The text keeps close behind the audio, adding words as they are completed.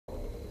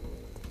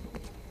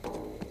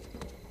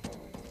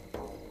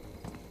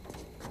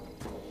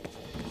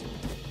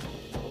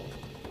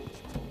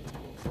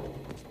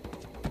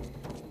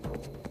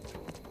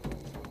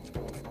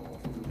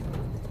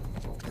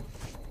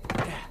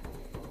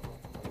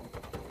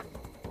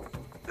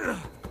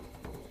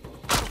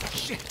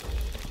Shit!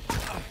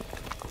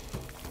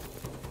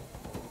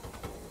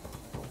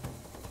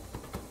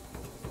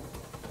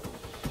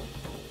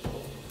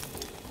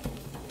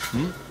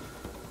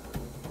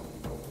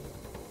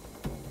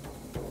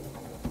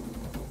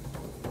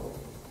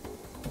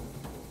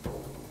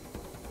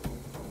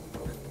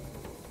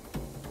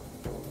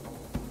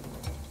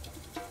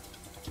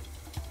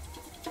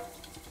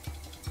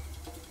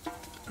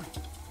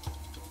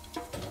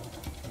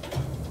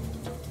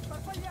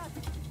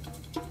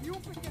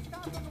 Chiunque sia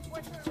stato non può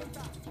essere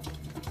lontano.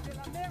 Se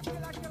la merce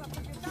lascia la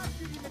proprietà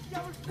ci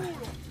rimettiamo il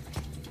culo.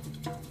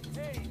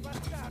 Ehi,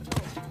 bastardo!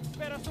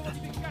 Spera solo di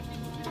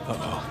beccarti tutti i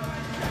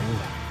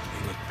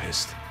They look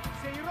pissed.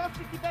 Se i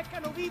rossi ti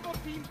beccano vivo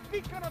ti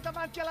impiccano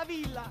davanti alla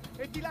villa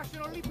e ti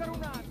lasciano lì per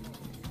un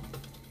anno.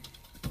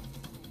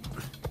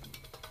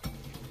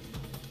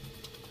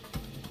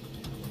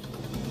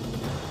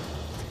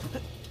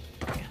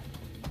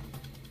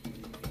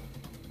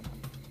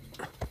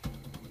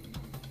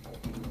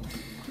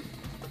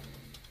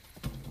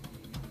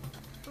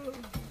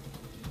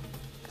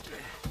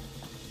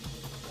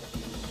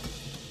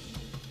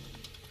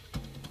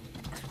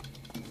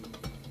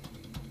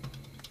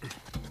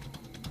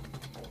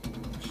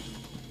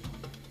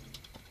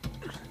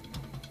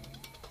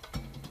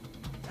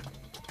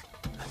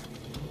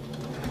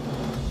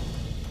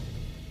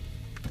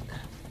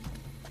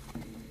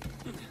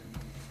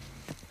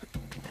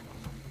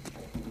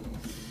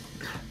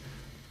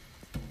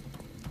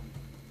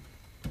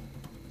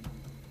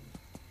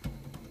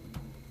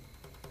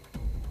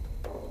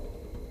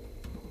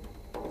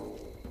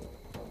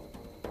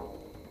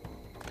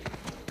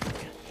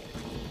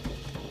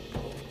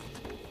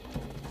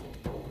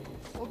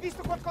 Ho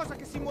visto qualcosa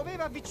che si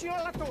muoveva vicino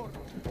alla torre.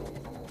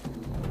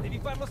 Devi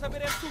farlo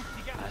sapere a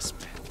tutti, cazzo.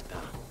 Aspetta.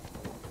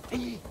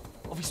 Ehi,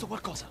 ho visto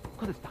qualcosa.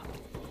 Cos'è stato?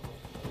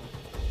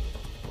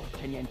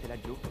 C'è niente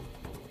laggiù?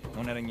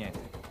 Non era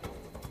niente.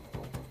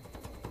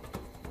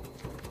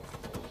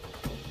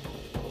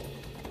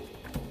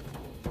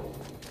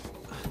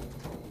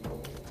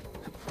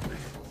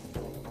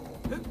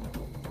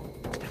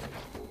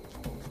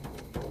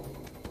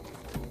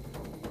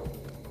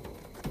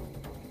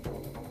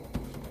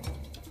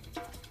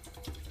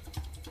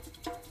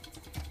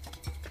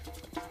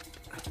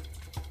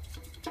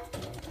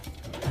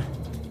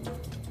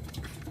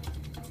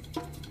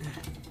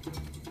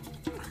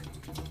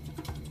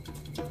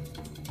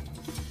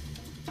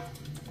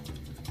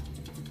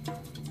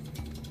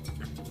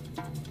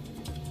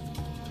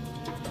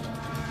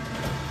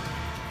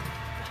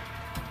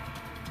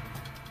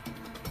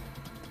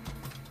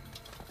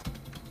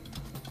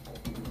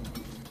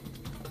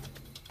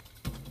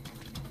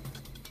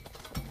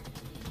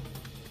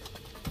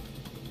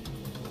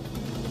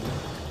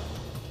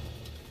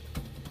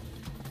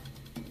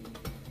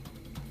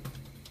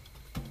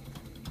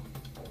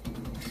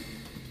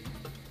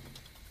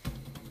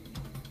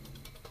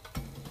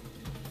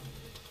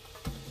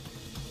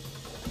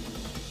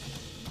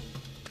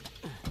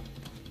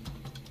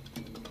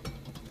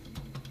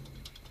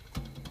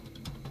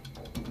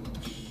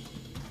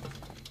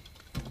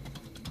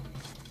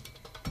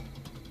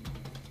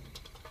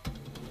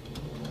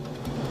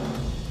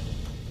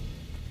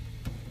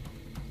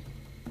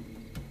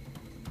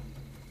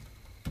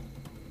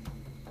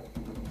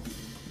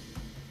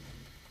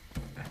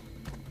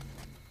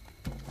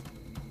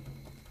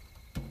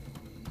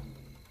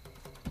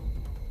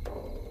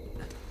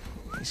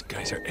 These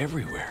guys are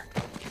everywhere.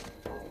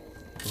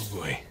 Oh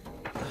boy.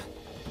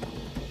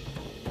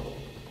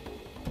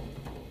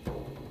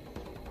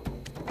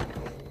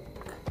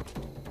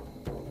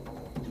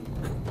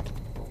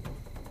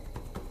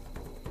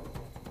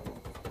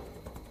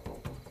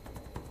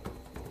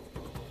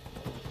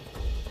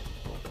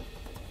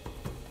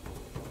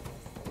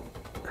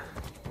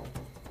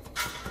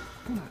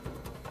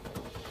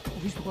 Ho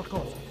visto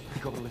qualcosa. Ti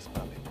copro le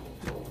spalle.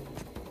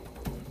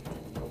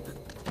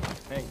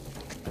 Ehi,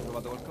 hai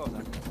trovato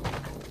qualcosa?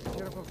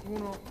 C'era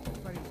qualcuno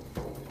sparito.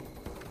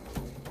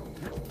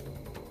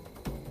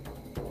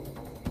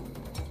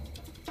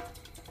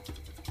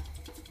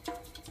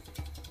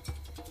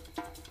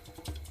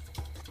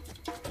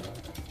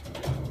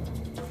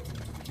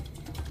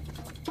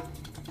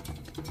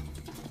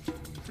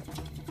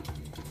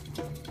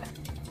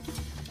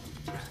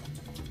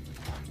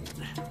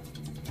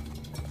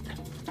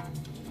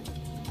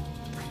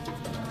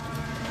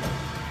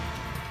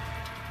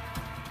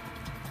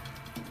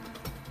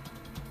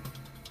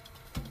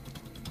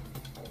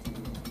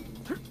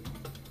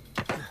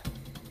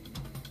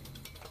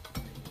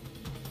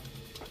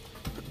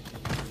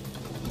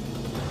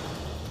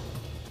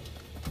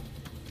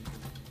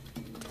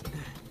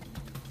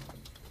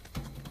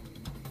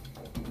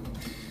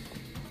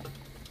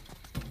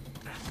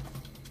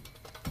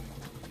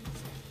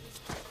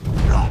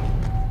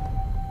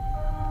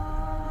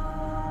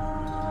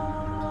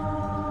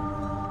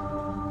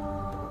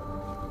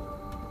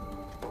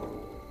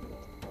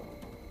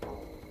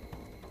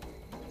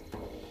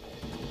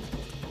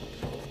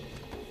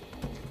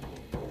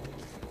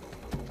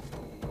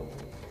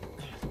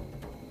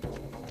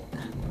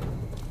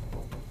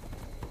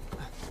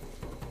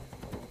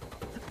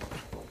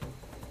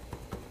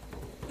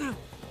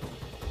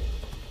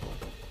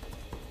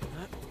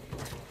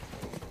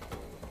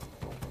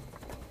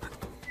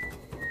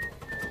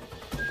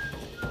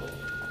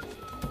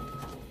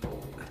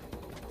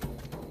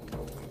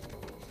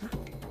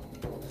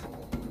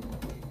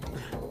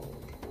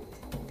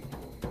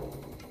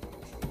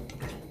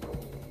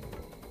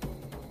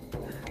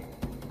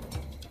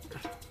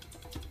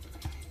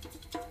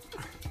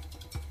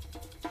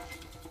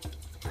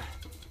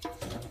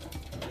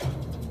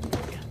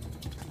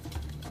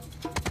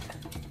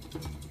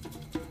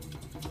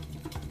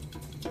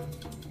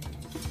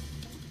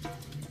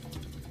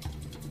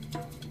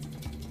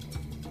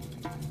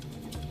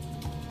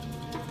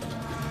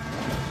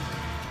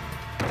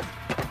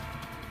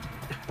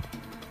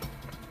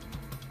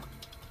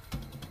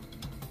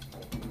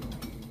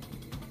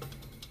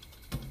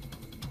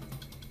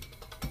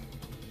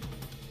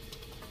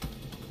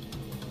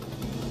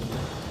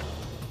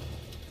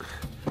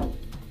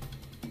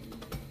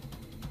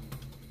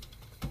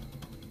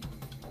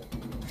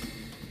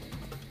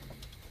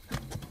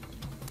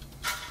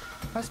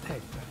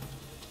 Aspetta.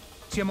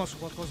 Si è mosso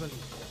qualcosa lì.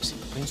 Sì,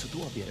 penso tu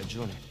abbia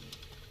ragione.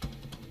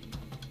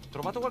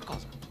 Trovato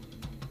qualcosa?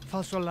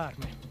 Falso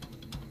allarme.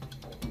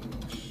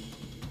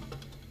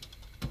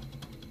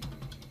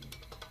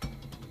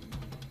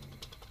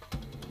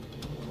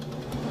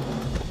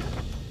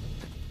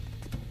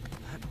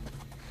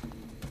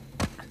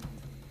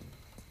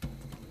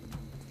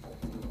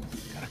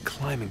 Gotta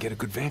climb and get a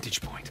good vantage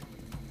point.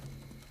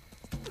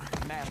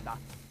 Merda,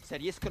 se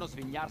riescono a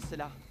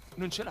svignarsela.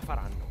 Non ce la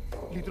faranno.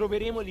 Li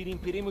troveremo e li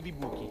riempiremo di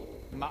buchi.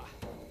 Ma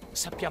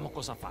Sappiamo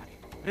cosa fare.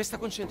 Resta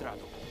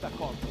concentrato.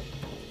 d'accordo.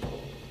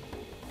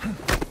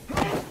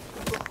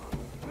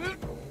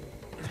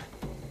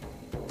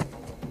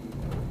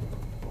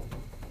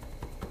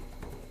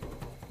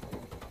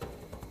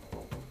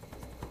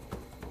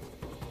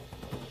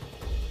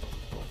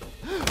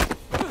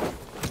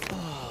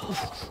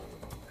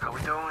 How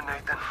we doing,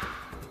 Nathan?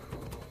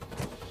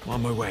 I'm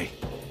on my way.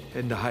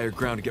 Heading to higher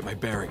ground to get my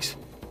bearings.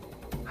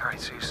 All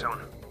right, see you soon.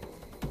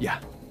 Yeah.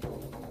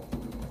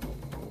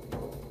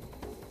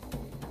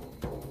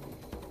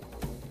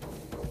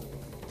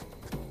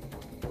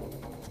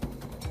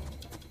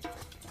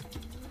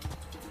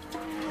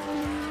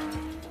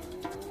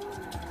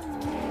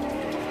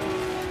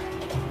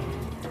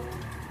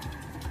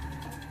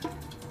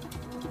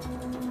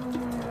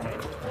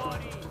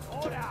 Fuori,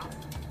 ora!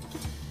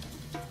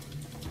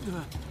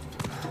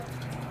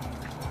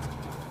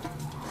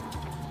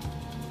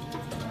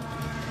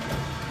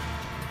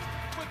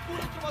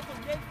 Qualcuno ha trovato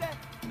niente?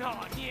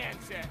 No,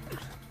 niente!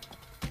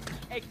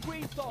 È qui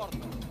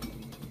intorno.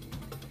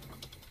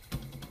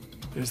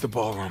 There's the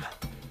ballroom.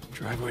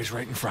 Driveway's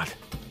right in front.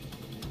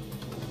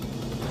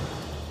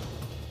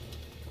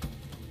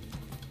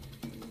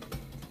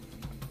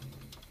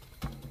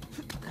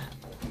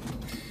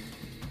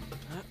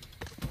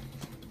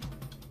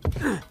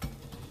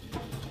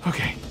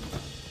 Okay.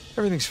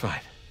 Everything's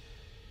fine.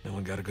 No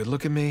one got a good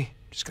look at me.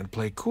 Just gonna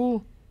play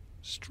cool.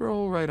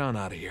 Stroll right on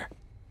out of here.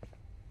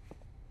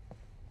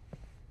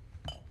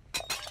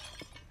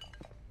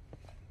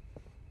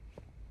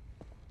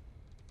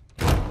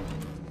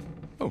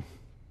 Oh.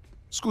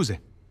 Scusi.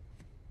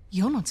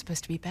 You're not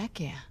supposed to be back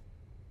here.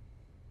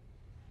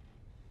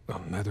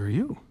 Well, neither are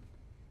you.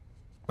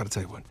 But I'll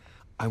tell you what.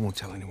 I won't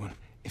tell anyone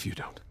if you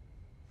don't.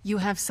 You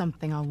have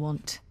something I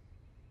want,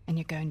 and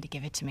you're going to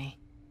give it to me.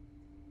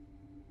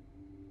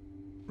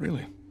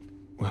 Really?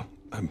 Well,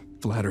 I'm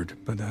flattered,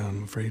 but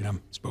I'm afraid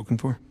I'm spoken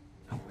for.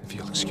 Oh, if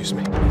you'll excuse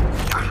me.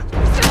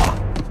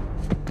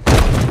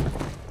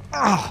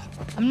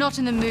 I'm not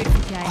in the mood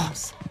for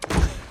games.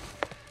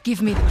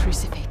 Give me the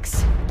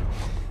crucifix.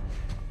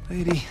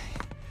 Lady,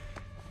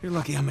 you're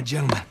lucky I'm a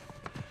gentleman.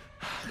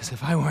 Because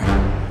if I weren't...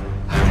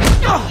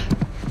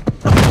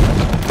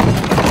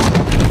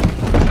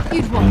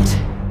 You'd what?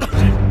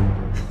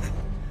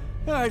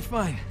 All right,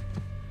 fine.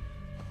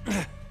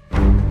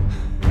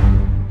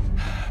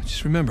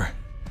 Just remember,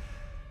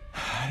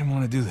 I didn't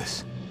want to do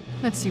this.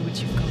 Let's see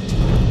what you've got.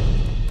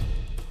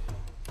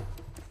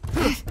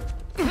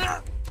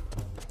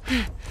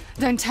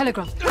 Don't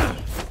telegraph.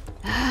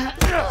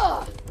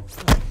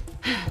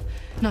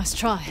 Nice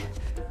try.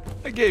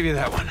 I gave you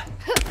that one.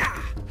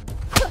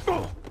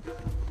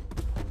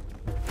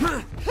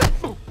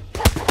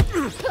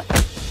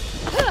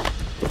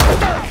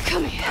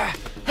 Come here.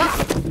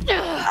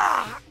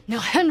 Now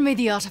hand me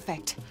the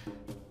artifact.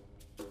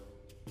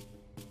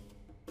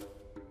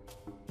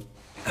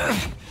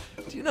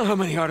 Do you know how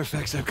many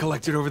artifacts I've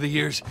collected over the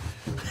years?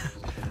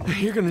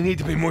 You're gonna need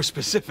to be more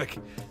specific.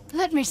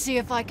 Let me see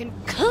if I can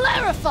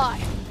clarify.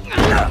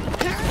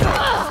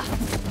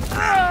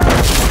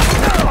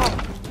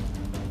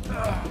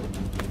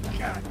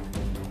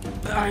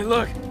 All right,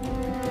 look.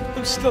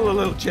 I'm still a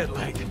little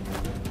jet-lagged.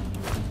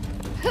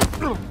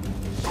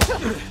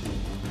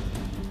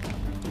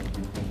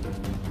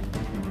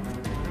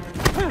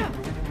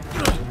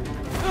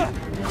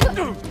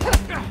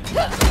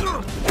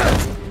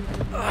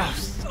 Oh,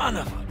 son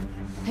of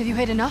a... Have you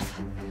had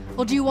enough?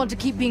 Or do you want to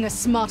keep being a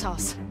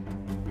smartass?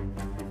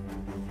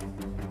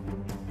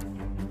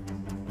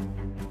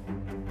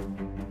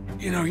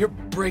 You know, you're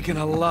breaking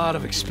a lot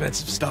of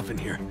expensive stuff in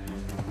here.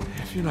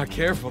 If you're not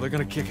careful, they're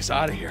gonna kick us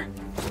out of here.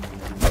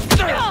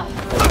 All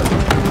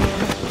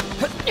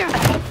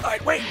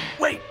right,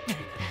 wait!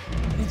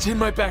 It's in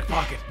my back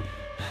pocket.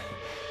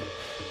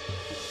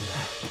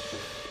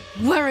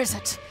 Where is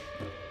it?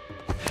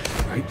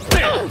 Right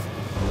there.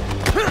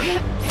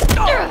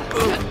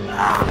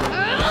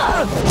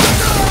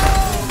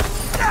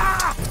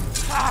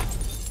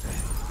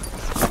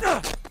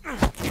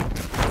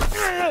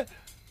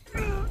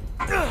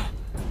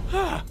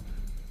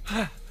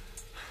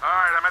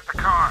 Alright, I'm at the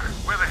car.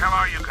 Where the hell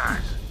are you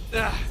guys?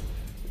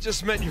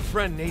 Just met your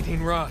friend,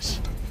 Nadine Ross.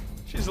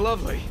 She's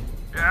lovely.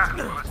 Yeah?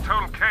 Well, it's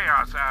total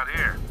chaos out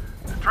here.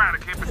 They're trying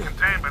to keep it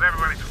contained, but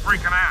everybody's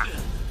freaking out.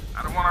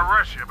 I don't want to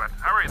rush you, but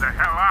hurry the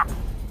hell up.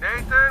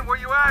 Nathan, where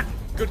you at?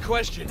 Good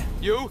question.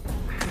 You?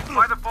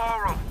 By the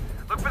ballroom.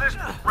 Look for this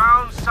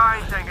round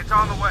sign thing. It's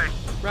on the way.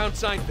 Round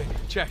sign thing.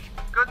 Check.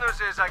 Good news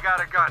is I got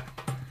a gun.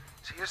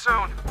 See you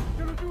soon.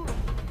 Te lo giuro,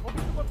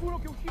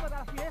 usciva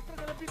dalla finestra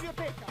della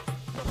biblioteca.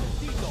 L'ho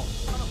sentito,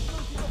 ma non sono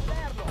riuscito a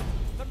vederlo.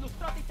 Per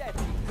lustrate i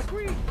tetti.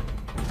 Qui!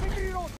 Segni rotti!